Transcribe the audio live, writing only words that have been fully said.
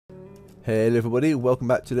Hello everybody, welcome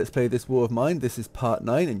back to Let's Play This War of Mine. This is part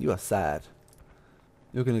 9 and you are sad.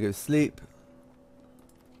 You're going to go sleep.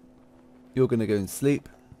 You're going to go and sleep.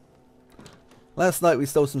 Last night we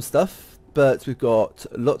stole some stuff, but we've got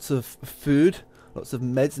lots of food, lots of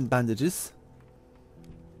meds and bandages.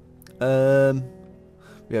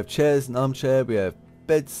 We have chairs and armchair, we have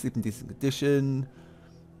beds, sleep in decent condition.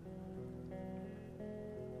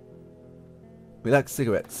 We lack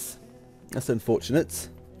cigarettes. That's unfortunate.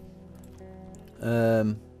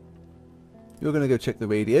 You're going to go check the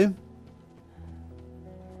radio.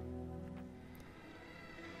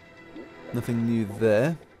 Nothing new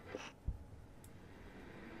there.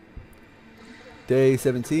 Day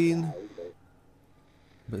 17.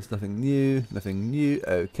 But it's nothing new. Nothing new.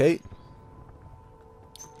 Okay.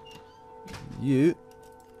 You.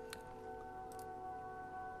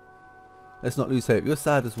 Let's not lose hope. You're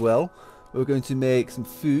sad as well. We're going to make some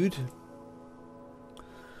food.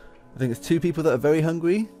 I think it's 2 people that are very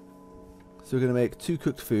hungry. So we're going to make 2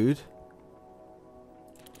 cooked food.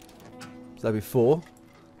 So that'll be 4.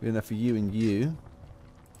 Good enough for you and you.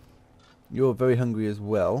 You're very hungry as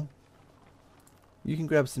well. You can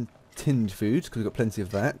grab some tinned food because we've got plenty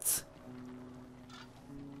of that.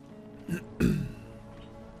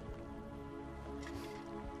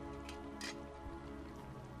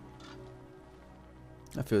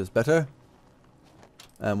 That feels better.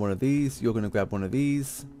 And one of these. You're going to grab one of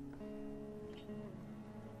these.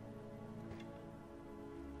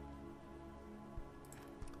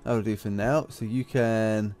 That'll do for now. So you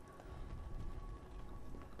can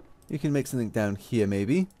make something down here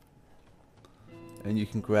maybe. And you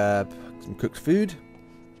can grab some cooked food.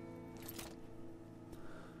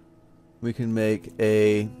 We can make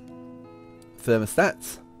a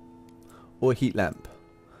thermostat or a heat lamp.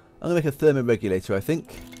 I'm going to make a thermoregulator, I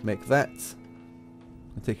think. Make that.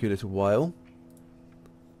 It'll take you a little while.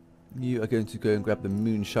 You are going to go and grab the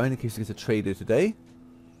moonshine in case you get a trader today.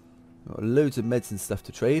 Got loads of meds and stuff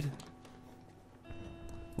to trade.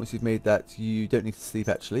 Once you've made that, you don't need to sleep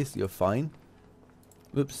actually, so you're fine.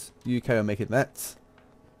 Oops, you carry on making that.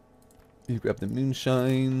 You grab the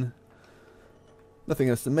moonshine. Nothing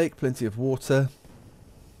else to make, plenty of water.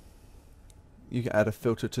 You can add a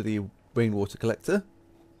filter to the rainwater collector.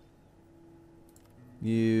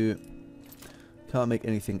 You can't make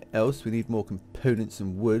anything else. We need more components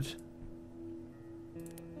and wood.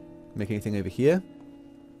 Make anything over here?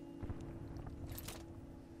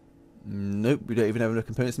 Nope, we don't even have enough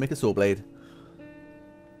components to make a saw blade.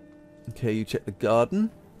 Okay, you check the garden.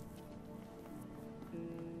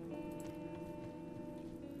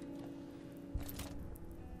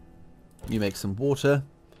 You make some water.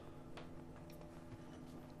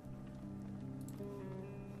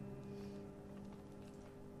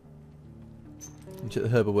 You check the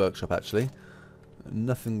herbal workshop actually.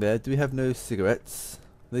 Nothing there. Do we have no cigarettes?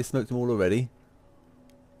 They smoked them all already.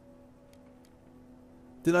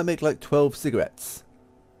 Did I make like 12 cigarettes?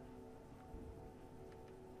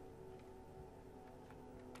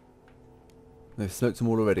 They've smoked them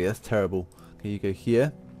all already. That's terrible. Okay, you go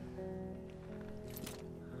here.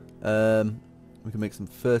 We can make some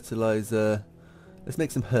fertilizer. Let's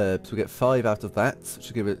make some herbs. We'll get 5 out of that.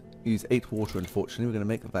 Which will use 8 water unfortunately. We're going to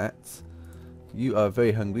make that. You are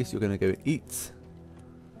very hungry, so you're going to go and eat.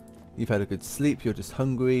 You've had a good sleep. You're just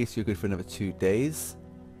hungry, so you're good for another 2 days.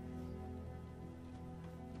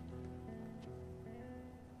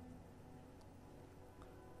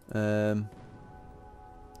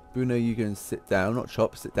 Bruno, you go and sit down, not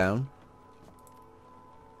chop, sit down.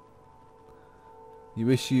 You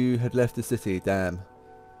wish you had left the city, damn.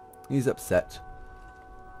 He's upset.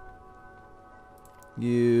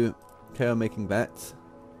 You carry on making that.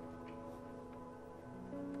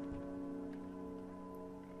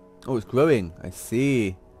 Oh, it's growing, I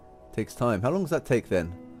see. Takes time. How long does that take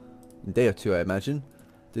then? A day or 2 I imagine.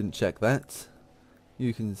 Didn't check that.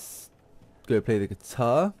 You can go play the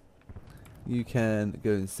guitar. You can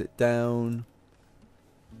go and sit down.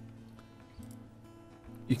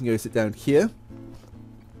 You can go sit down here.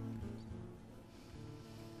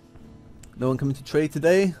 No one coming to trade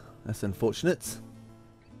today. That's unfortunate.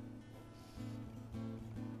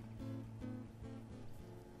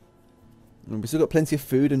 And we've still got plenty of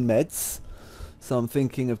food and meds. So I'm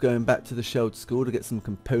thinking of going back to the Shelled School to get some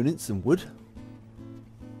components and wood.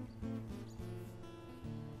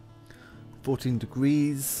 14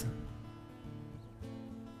 degrees.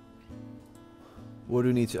 What do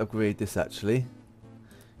we need to upgrade this actually?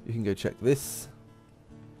 You can go check this.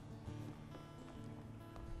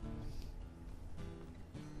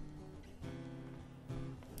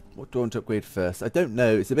 What do I want to upgrade first? I don't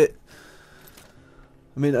know. It's a bit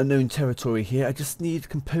I'm in unknown territory here. I just need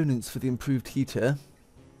components for the improved heater.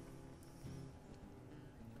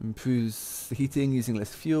 Improves the heating using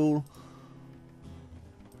less fuel.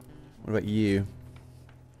 What about you?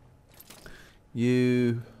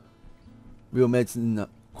 You... Real meds and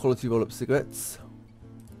quality roll-up cigarettes.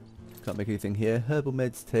 Can't make anything here. Herbal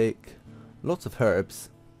meds take lots of herbs.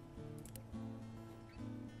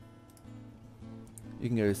 You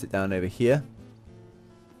can go sit down over here.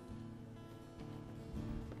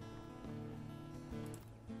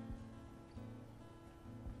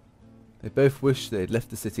 They both wish they'd left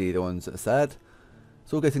the city, the ones that are sad.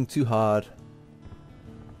 It's all getting too hard.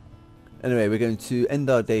 Anyway, we're going to end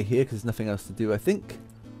our day here because there's nothing else to do, I think.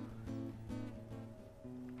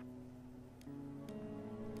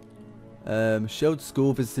 Shelled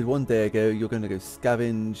School visited one day ago. You're going to go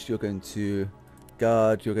scavenge. You're going to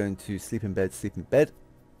guard. You're going to sleep in bed. Sleep in bed.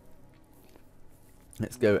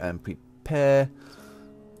 Let's go and prepare.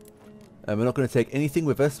 We're not going to take anything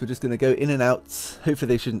with us. We're just going to go in and out. Hopefully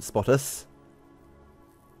they shouldn't spot us.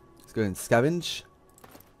 Let's go and scavenge.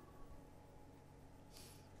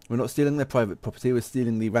 We're not stealing their private property. We're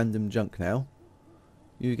stealing the random junk now.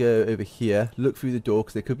 You go over here. Look through the door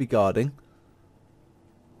because they could be guarding.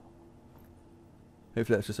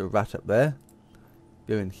 Hopefully that's just a rat up there.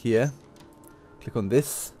 Go in here. Click on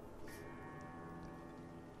this.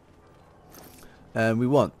 And we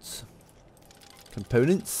want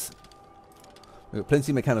components. We've got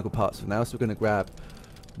plenty of mechanical parts for now, so we're going to grab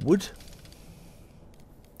wood.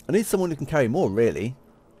 I need someone who can carry more, really.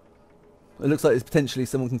 It looks like there's potentially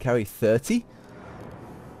someone can carry 30.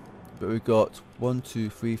 But we've got 1, 2,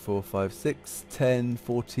 3, 4, 5, 6, 10,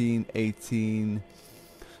 14, 18,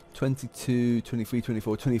 22, 23,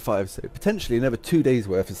 24, 25. So potentially another 2 days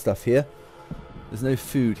worth of stuff here. There's no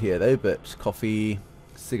food here though, but coffee,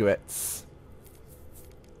 cigarettes,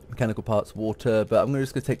 mechanical parts, water. But I'm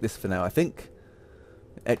just going to take this for now, I think.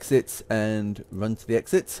 Exit and run to the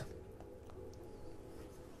exit.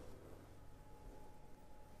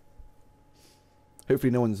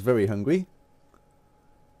 Hopefully no one's very hungry.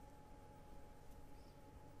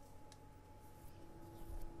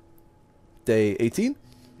 Day 18.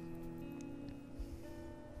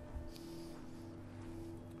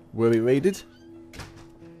 Were we raided?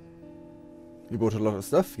 We bought a lot of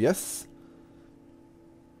stuff, yes.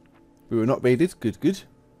 We were not raided, good, good.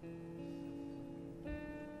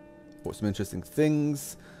 Bought some interesting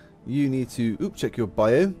things. You need to, check your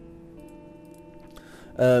bio.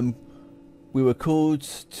 We were called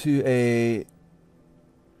to a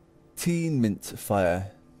tenement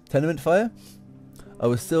fire. I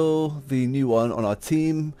was still the new one on our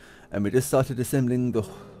team, and we just started assembling the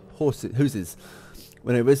hoses.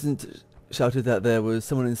 When a resident shouted that there was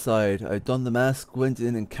someone inside, I donned the mask, went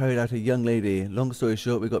in and carried out a young lady. Long story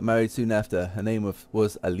short, we got married soon after. Her name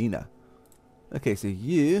was Alina. Okay, so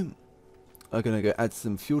you are going to go add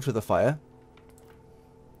some fuel to the fire.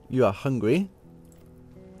 You are hungry.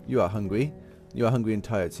 You are hungry. You are hungry and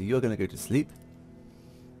tired, so you're going to go to sleep.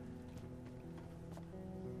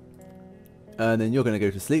 And then you're going to go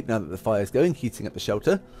to sleep now that the fire is going, heating up the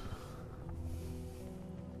shelter.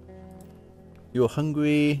 You're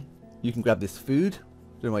hungry. You can grab this food.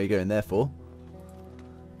 Don't know what you're going there for.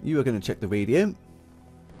 You are going to check the radio.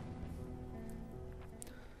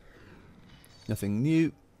 Nothing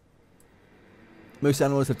new. Most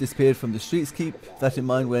animals have disappeared from the streets. Keep that in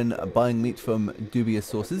mind when buying meat from dubious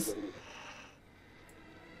sources.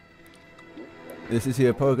 This is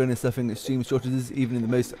here. Porygon is suffering extreme shortages even in the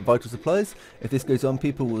most vital supplies. If this goes on,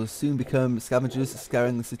 people will soon become scavengers,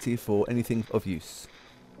 scouring the city for anything of use.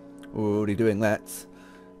 We're already doing that.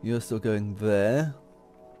 You're still going there.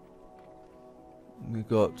 We've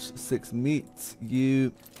got 6 meat.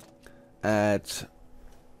 You add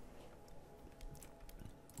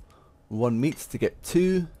 1 meat to get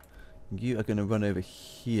 2. You are going to run over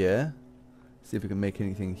here. See if we can make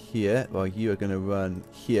anything here. While you are going to run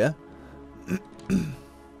here.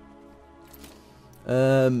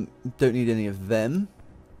 Don't need any of them.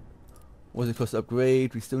 What does it cost to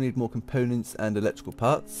upgrade? We still need more components and electrical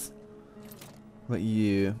parts. What about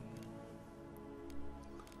you?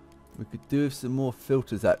 We could do with some more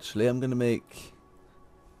filters actually. I'm going to make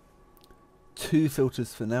 2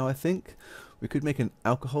 filters for now, I think. We could make an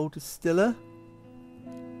alcohol distiller.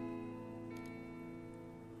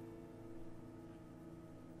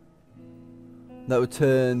 That would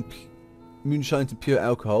turn moonshine to pure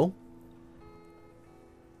alcohol.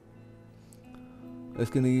 It's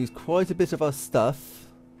going to use quite a bit of our stuff,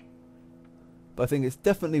 but I think it's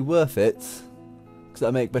definitely worth it because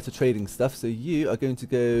I make better trading stuff. So you are going to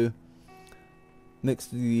go next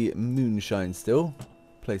to the moonshine still.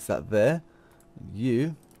 Place that there.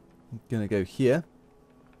 You are going to go here.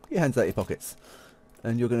 Get your hands out of your pockets.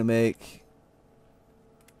 And you're going to make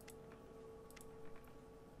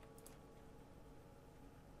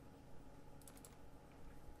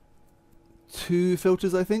 2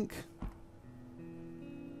 filters, I think.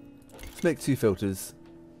 Let's make 2 filters.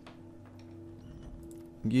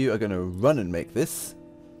 You are going to run and make this.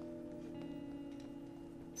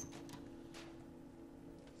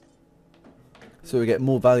 So we get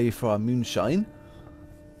more value for our moonshine.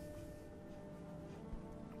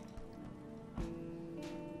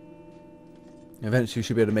 Eventually we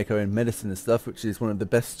should be able to make our own medicine and stuff, which is one of the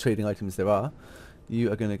best trading items there are.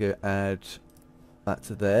 You are going to go add that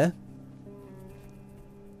to there.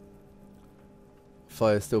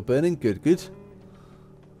 Fire's still burning. Good, good.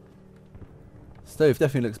 Stove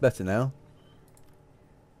definitely looks better now.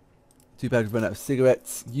 Too bad we've run out of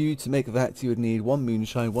cigarettes. You, to make that, you would need 1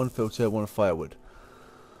 moonshine, 1 filter, 1 firewood.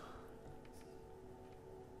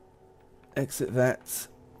 Exit that.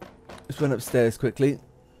 Let's run upstairs quickly.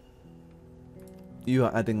 You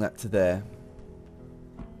are adding that to there.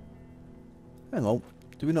 Hang on.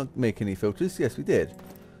 Did we not make any filters? Yes, we did.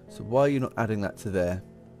 So why are you not adding that to there?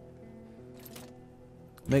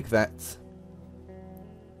 Make that.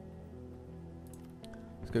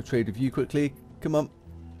 Let's go trade with you quickly. Come on.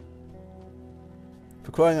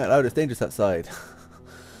 For crying out loud, it's dangerous outside.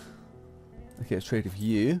 Okay, let's trade with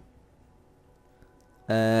you.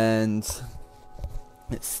 And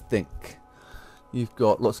let's think. You've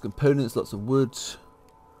got lots of components, lots of wood.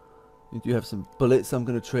 You do have some bullets. I'm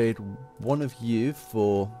going to trade 1 of you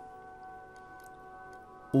for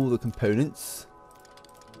all the components.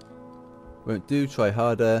 Won't do. Try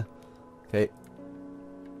harder. Okay.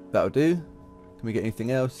 That'll do. Can we get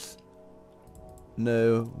anything else?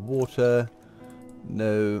 No. Water.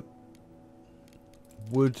 No.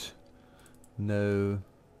 Wood. No.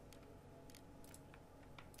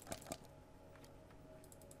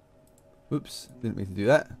 Oops, didn't mean to do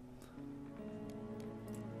that.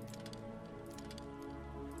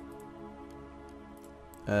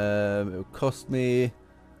 It will cost me,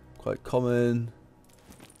 quite common.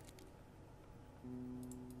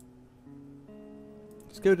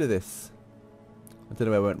 Let's go to this. I don't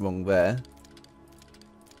know where I went wrong there.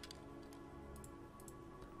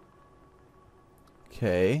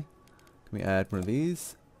 Okay. Can we add one of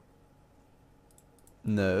these?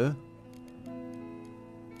 No.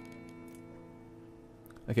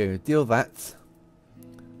 Okay, we'll deal that.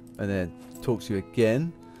 And then talk to you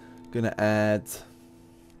again. Gonna add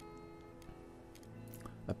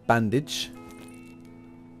a bandage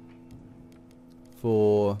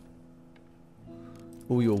for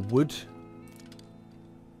all your wood.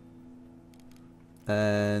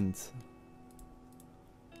 And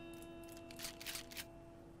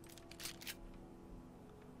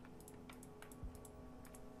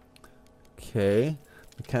okay,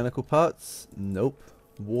 mechanical parts, nope.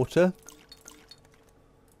 Water,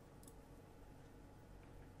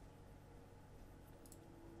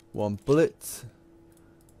 one bullet,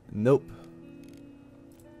 nope.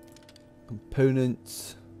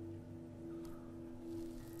 Components,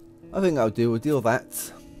 I think I'll do. We'll deal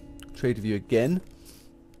that. Trade with you again.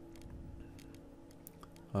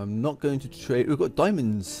 I'm not going to trade. We've got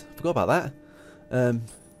diamonds. Forgot about that.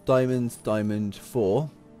 Diamonds, diamond 4.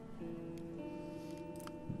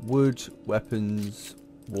 Wood, weapons,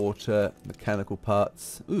 water, mechanical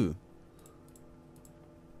parts. Ooh.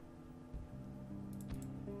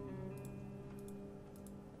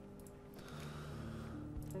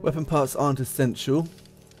 Weapon parts aren't essential.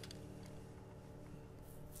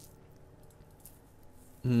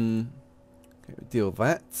 Okay, deal with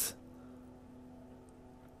that.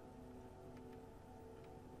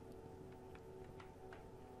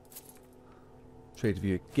 Trade with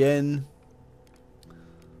you again.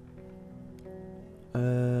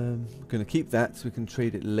 I'm going to keep that so we can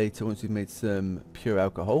trade it later once we've made some pure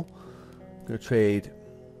alcohol. I'm going to trade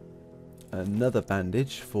another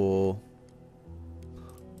bandage for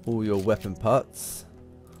all your weapon parts.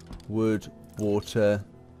 Wood, water,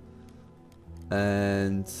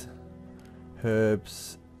 and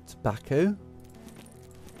herbs, tobacco.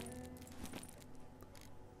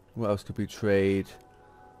 What else could we trade?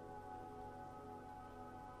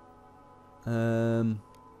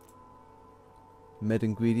 Med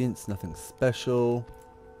ingredients, nothing special.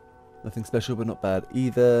 Nothing special but not bad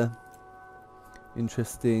either.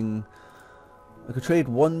 Interesting. I could trade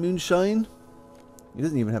 1 moonshine. He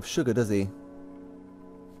doesn't even have sugar, does he?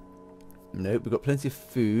 Nope, we've got plenty of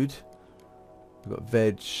food. We've got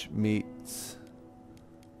veg, meat.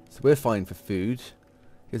 So we're fine for food.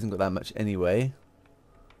 He hasn't got that much anyway.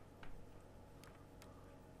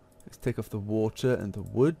 Let's take off the water and the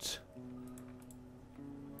wood.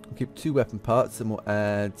 We'll keep 2 weapon parts and we'll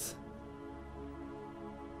add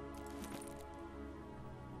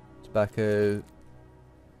tobacco.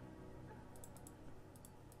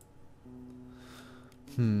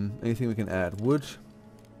 Anything we can add? Wood,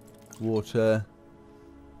 water,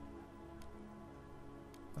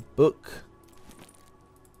 a book.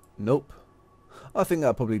 Nope. I think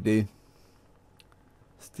that'll probably do.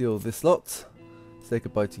 Steal this lot. Say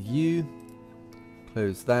goodbye to you.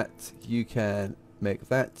 Close that. You can make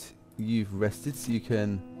that. You've rested, so you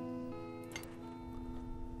can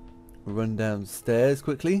run downstairs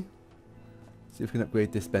quickly. See if we can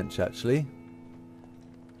upgrade this bench actually.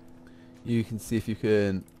 You can see if you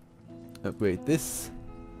can upgrade this.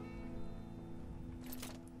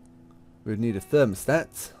 We need a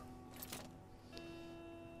thermostat.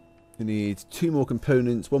 We need 2 more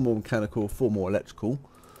components, 1 more mechanical, 4 more electrical.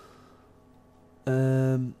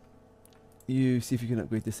 You see if you can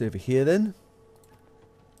upgrade this over here then.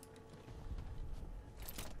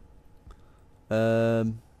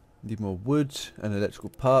 Need more wood and electrical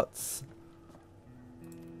parts.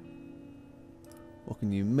 What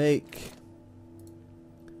can you make?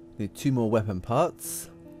 Need 2 more weapon parts.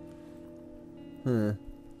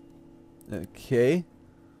 Okay.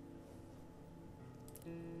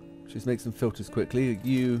 Just make some filters quickly.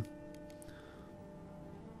 You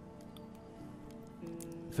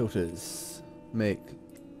filters make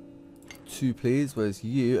 2 please, whereas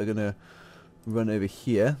you are gonna run over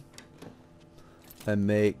here and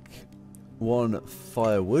make 1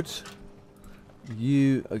 firewood.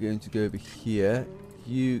 You are going to go over here.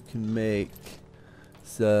 You can make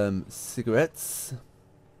some cigarettes.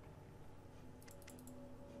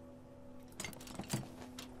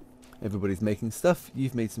 Everybody's making stuff.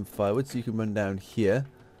 You've made some firewood, so you can run down here.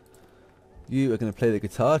 You are going to play the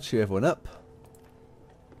guitar, cheer everyone up.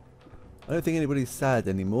 I don't think anybody's sad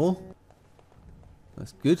anymore.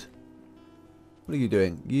 That's good. What are you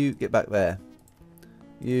doing? You get back there.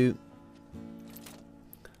 You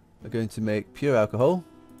are going to make pure alcohol.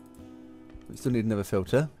 We still need another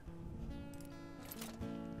filter.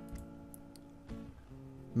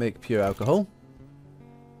 Make pure alcohol.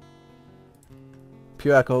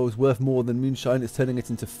 Pure alcohol is worth more than moonshine. It's turning it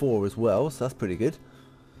into 4 as well, so that's pretty good.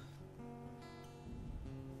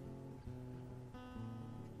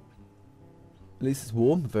 At least it's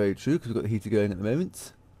warm. Very true, because we've got the heater going at the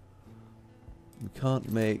moment. We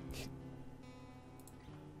can't make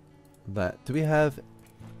that. Do we have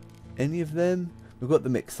any of them? We've got the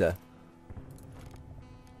mixer.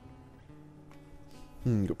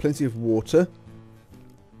 Got plenty of water.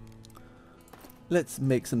 Let's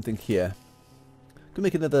make something here. Can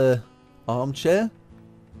make another armchair.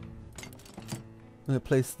 I'm going to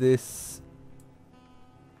place this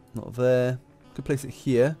not there. Could place it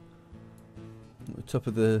here. At the top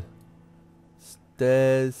of the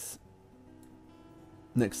stairs.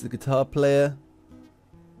 Next to the guitar player.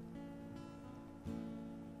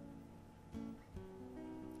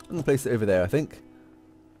 I'm going to place it over there, I think.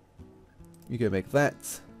 You go make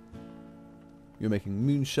that. You're making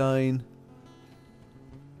moonshine.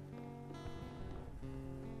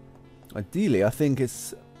 Ideally, I think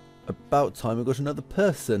it's about time we got another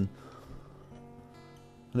person.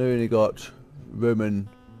 I know we only got Roman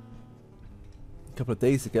a couple of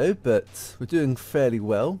days ago, but we're doing fairly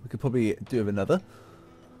well. We could probably do with another.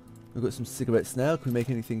 We've got some cigarettes now. Can we make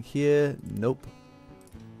anything here? Nope.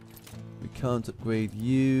 We can't upgrade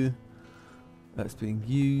you. That's being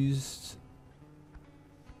used.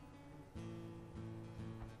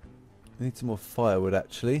 I need some more firewood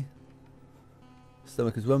actually.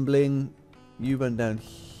 Stomach is rumbling. You run down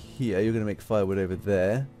here. You're going to make firewood over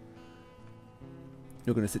there.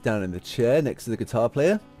 You're going to sit down in the chair next to the guitar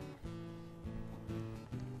player.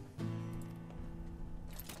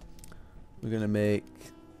 We're going to make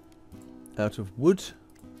out of wood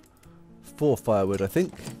 4 firewood, I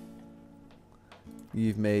think.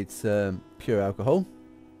 You've made some pure alcohol.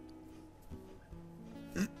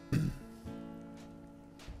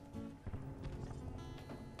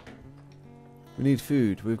 We need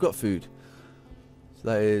food. We've got food. So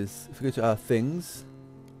that is, if we go to our things,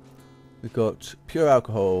 we've got pure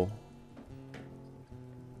alcohol.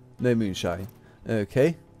 No moonshine.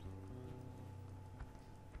 Okay.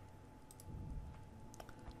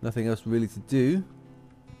 Nothing else really to do.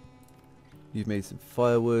 You've made some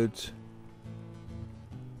firewood.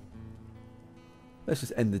 Let's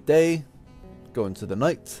just end the day. Go into the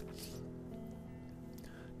night.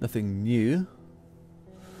 Nothing new.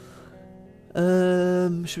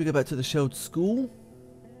 Should we go back to the Shelled School?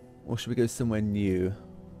 Or should we go somewhere new?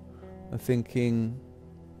 I'm thinking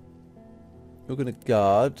you're going to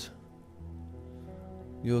guard.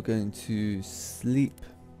 You're going to sleep.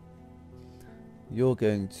 You're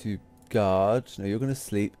going to guard. No, you're going to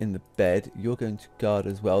sleep in the bed. You're going to guard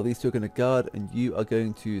as well. These two are going to guard, and you are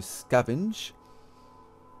going to scavenge.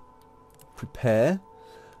 Prepare.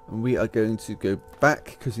 And we are going to go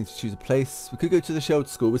back because we need to choose a place. We could go to the sheltered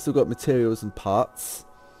school. We've still got materials and parts.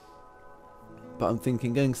 But I'm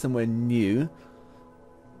thinking going somewhere new.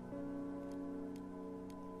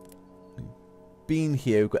 Been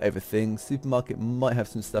here, we've got everything. Supermarket might have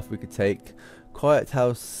some stuff we could take. Quiet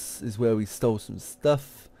house is where we stole some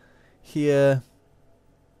stuff. Here,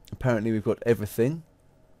 apparently we've got everything.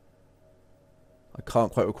 I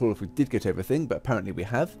can't quite recall if we did get everything, but apparently we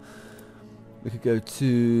have. We could go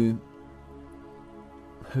to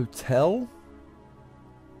hotel.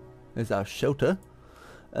 There's our shelter.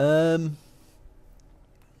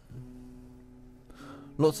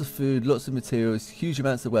 Lots of food, lots of materials, huge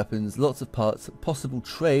amounts of weapons, lots of parts, possible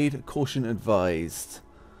trade, caution advised.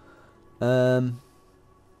 Okay,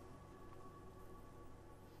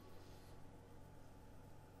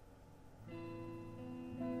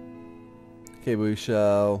 we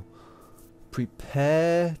shall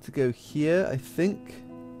prepare to go here, I think.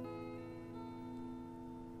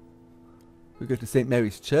 We go to St.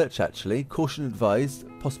 Mary's Church, actually. Caution advised,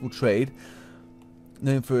 possible trade.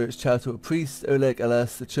 Known for its charitable priest, Oleg,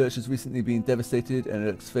 alas, the church has recently been devastated and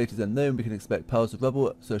its fate is unknown. We can expect piles of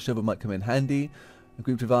rubble, so a shovel might come in handy. A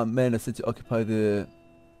group of armed men are said to occupy the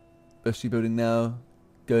vestry building now.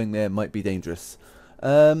 Going there might be dangerous.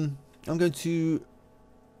 I'm going to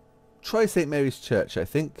try St. Mary's Church, I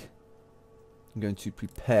think. I'm going to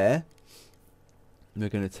prepare. We're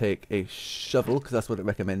going to take a shovel, because that's what it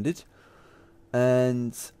recommended.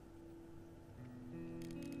 And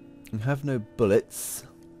we have no bullets.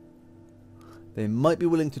 They might be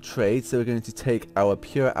willing to trade, so we're going to take our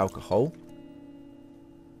pure alcohol.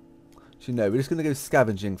 Actually, no, we're just going to go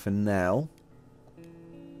scavenging for now.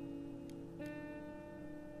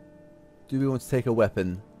 Do we want to take a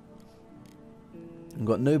weapon? We've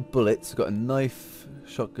got no bullets. We've got a knife,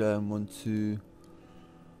 shotgun, 1, 2,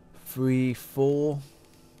 3, 4.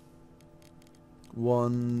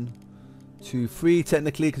 1, 2, 3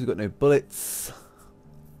 technically, because we've got no bullets.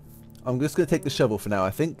 I'm just going to take the shovel for now, I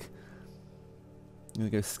think. I'm going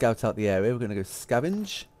to go scout out the area. We're going to go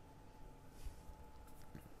scavenge.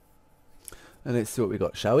 And let's see what we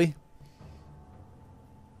got, shall we?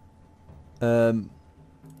 You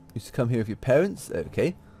used to come here with your parents.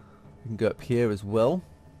 Okay. We can go up here as well.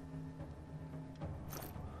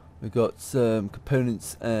 We've got some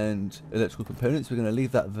components and electrical components. We're going to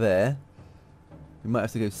leave that there. We might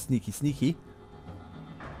have to go sneaky sneaky.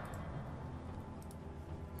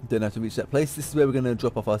 Don't have to reach that place. This is where we're going to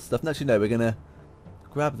drop off our stuff. And actually, no, we're going to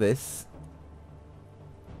grab this.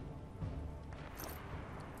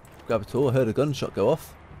 Grab it all. I heard a gunshot go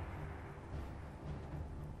off.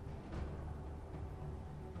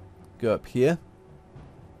 Go up here.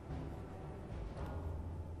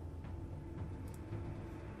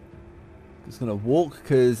 Just going to walk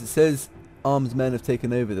because it says armed men have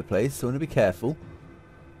taken over the place, so I want to be careful.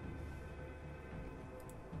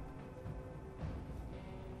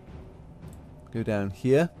 Go down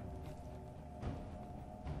here.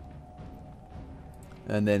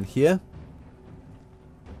 And then here.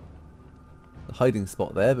 The hiding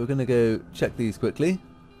spot there, but we're going to go check these quickly.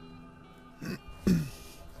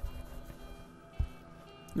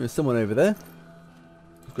 There's someone over there.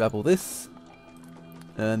 Grab all this.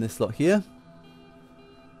 And this lot here.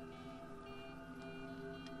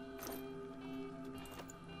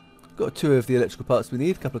 Got 2 of the electrical parts we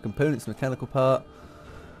need. A couple of components, mechanical part.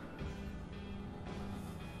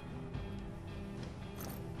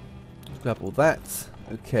 Grab all that.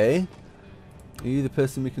 Okay. Are you the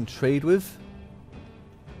person we can trade with?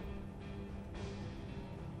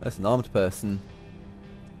 That's an armed person.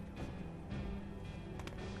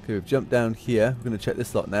 Okay, we've jumped down here. We're going to check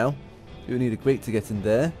this lot now. We need a grate to get in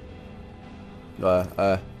there.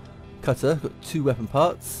 Cutter. Got 2 weapon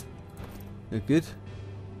parts. They're good.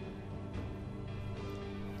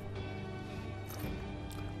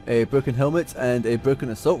 A broken helmet and a broken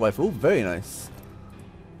assault rifle. Very nice.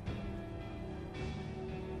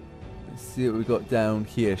 See what we got down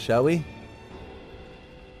here, shall we?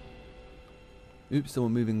 Oops,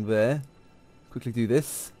 someone moving there. Quickly do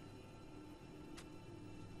this.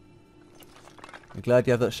 You're glad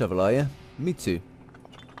you have that shovel, are you? Me too.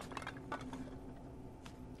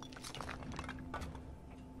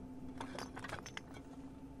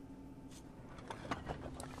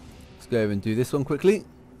 Let's go over and do this one quickly.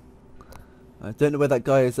 I don't know where that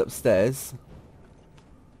guy is upstairs.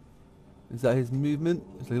 Is that his movement?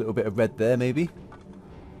 There's a little bit of red there, maybe.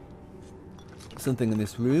 something in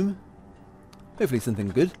this room. Hopefully something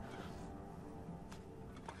good.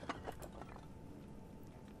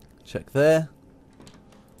 Check there.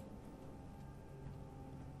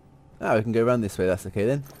 Ah, we can go around this way, that's okay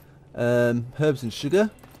then. Herbs and sugar.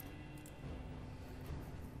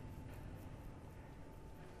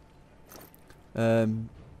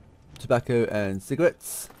 Tobacco and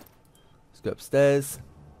cigarettes. Let's go upstairs.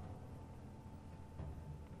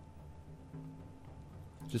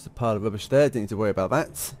 Just a pile of rubbish there, didn't need to worry about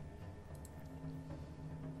that.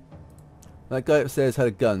 That guy upstairs had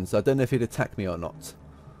a gun, so I don't know if he'd attack me or not.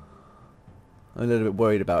 I'm a little bit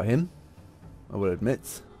worried about him, I will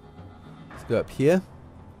admit. Let's go up here.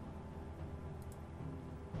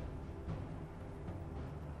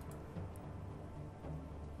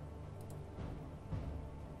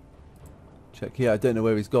 Check here, I don't know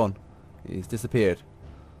where he's gone. He's disappeared.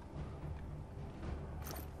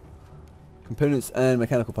 Components and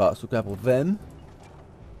mechanical parts, we'll grab all them.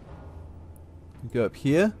 Go up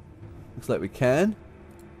here. Looks like we can.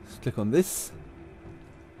 Let's click on this.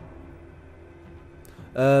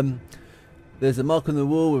 There's a mark on the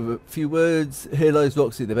wall with a few words. Here lies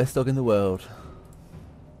Roxy, the best dog in the world.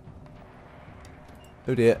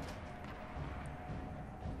 Oh dear.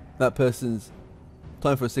 That person's...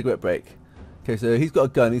 Time for a cigarette break. Okay, so he's got a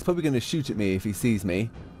gun. He's probably going to shoot at me if he sees me.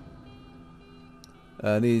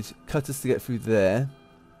 Need cutters to get through there.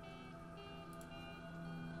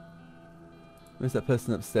 Where's that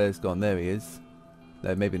person upstairs gone? There he is.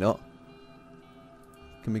 No, maybe not.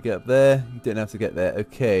 Can we get up there? You don't have to get there.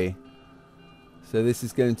 Okay. So this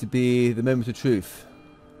is going to be the moment of truth.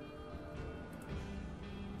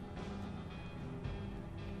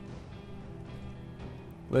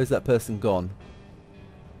 Where's that person gone?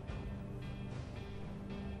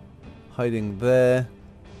 Hiding there.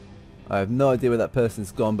 I have no idea where that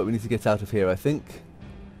person's gone, but we need to get out of here, I think.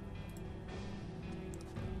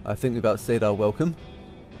 I think we've outstayed our welcome.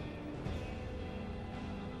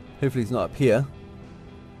 Hopefully he's not up here.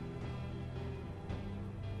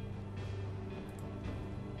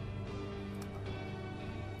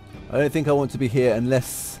 I don't think I want to be here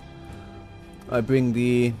unless I bring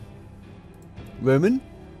the Roman.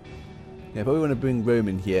 Yeah, I probably want to bring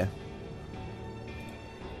Roman here.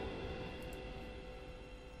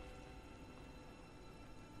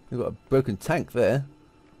 We've got a broken tank there.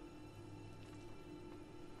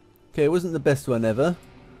 Okay, it wasn't the best one ever.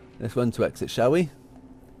 Let's run to exit, shall we?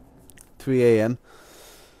 3 AM.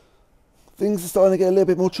 Things are starting to get a little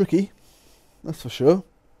bit more tricky. That's for sure.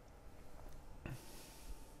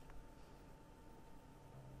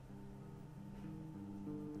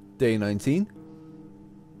 Day 19.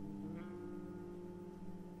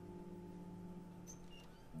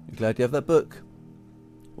 I'm glad you have that book.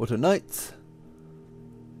 What a night.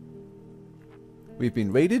 We've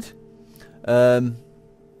been raided.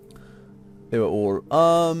 They were all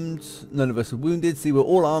armed. None of us were wounded. See, we're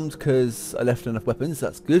all armed because I left enough weapons.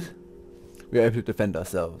 That's good. We are able to defend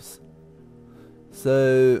ourselves.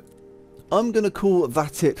 So, I'm going to call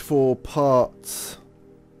that it for part...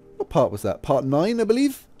 What part was that? Part 9, I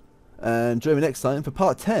believe? And join me next time for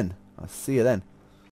part 10. I'll see you then.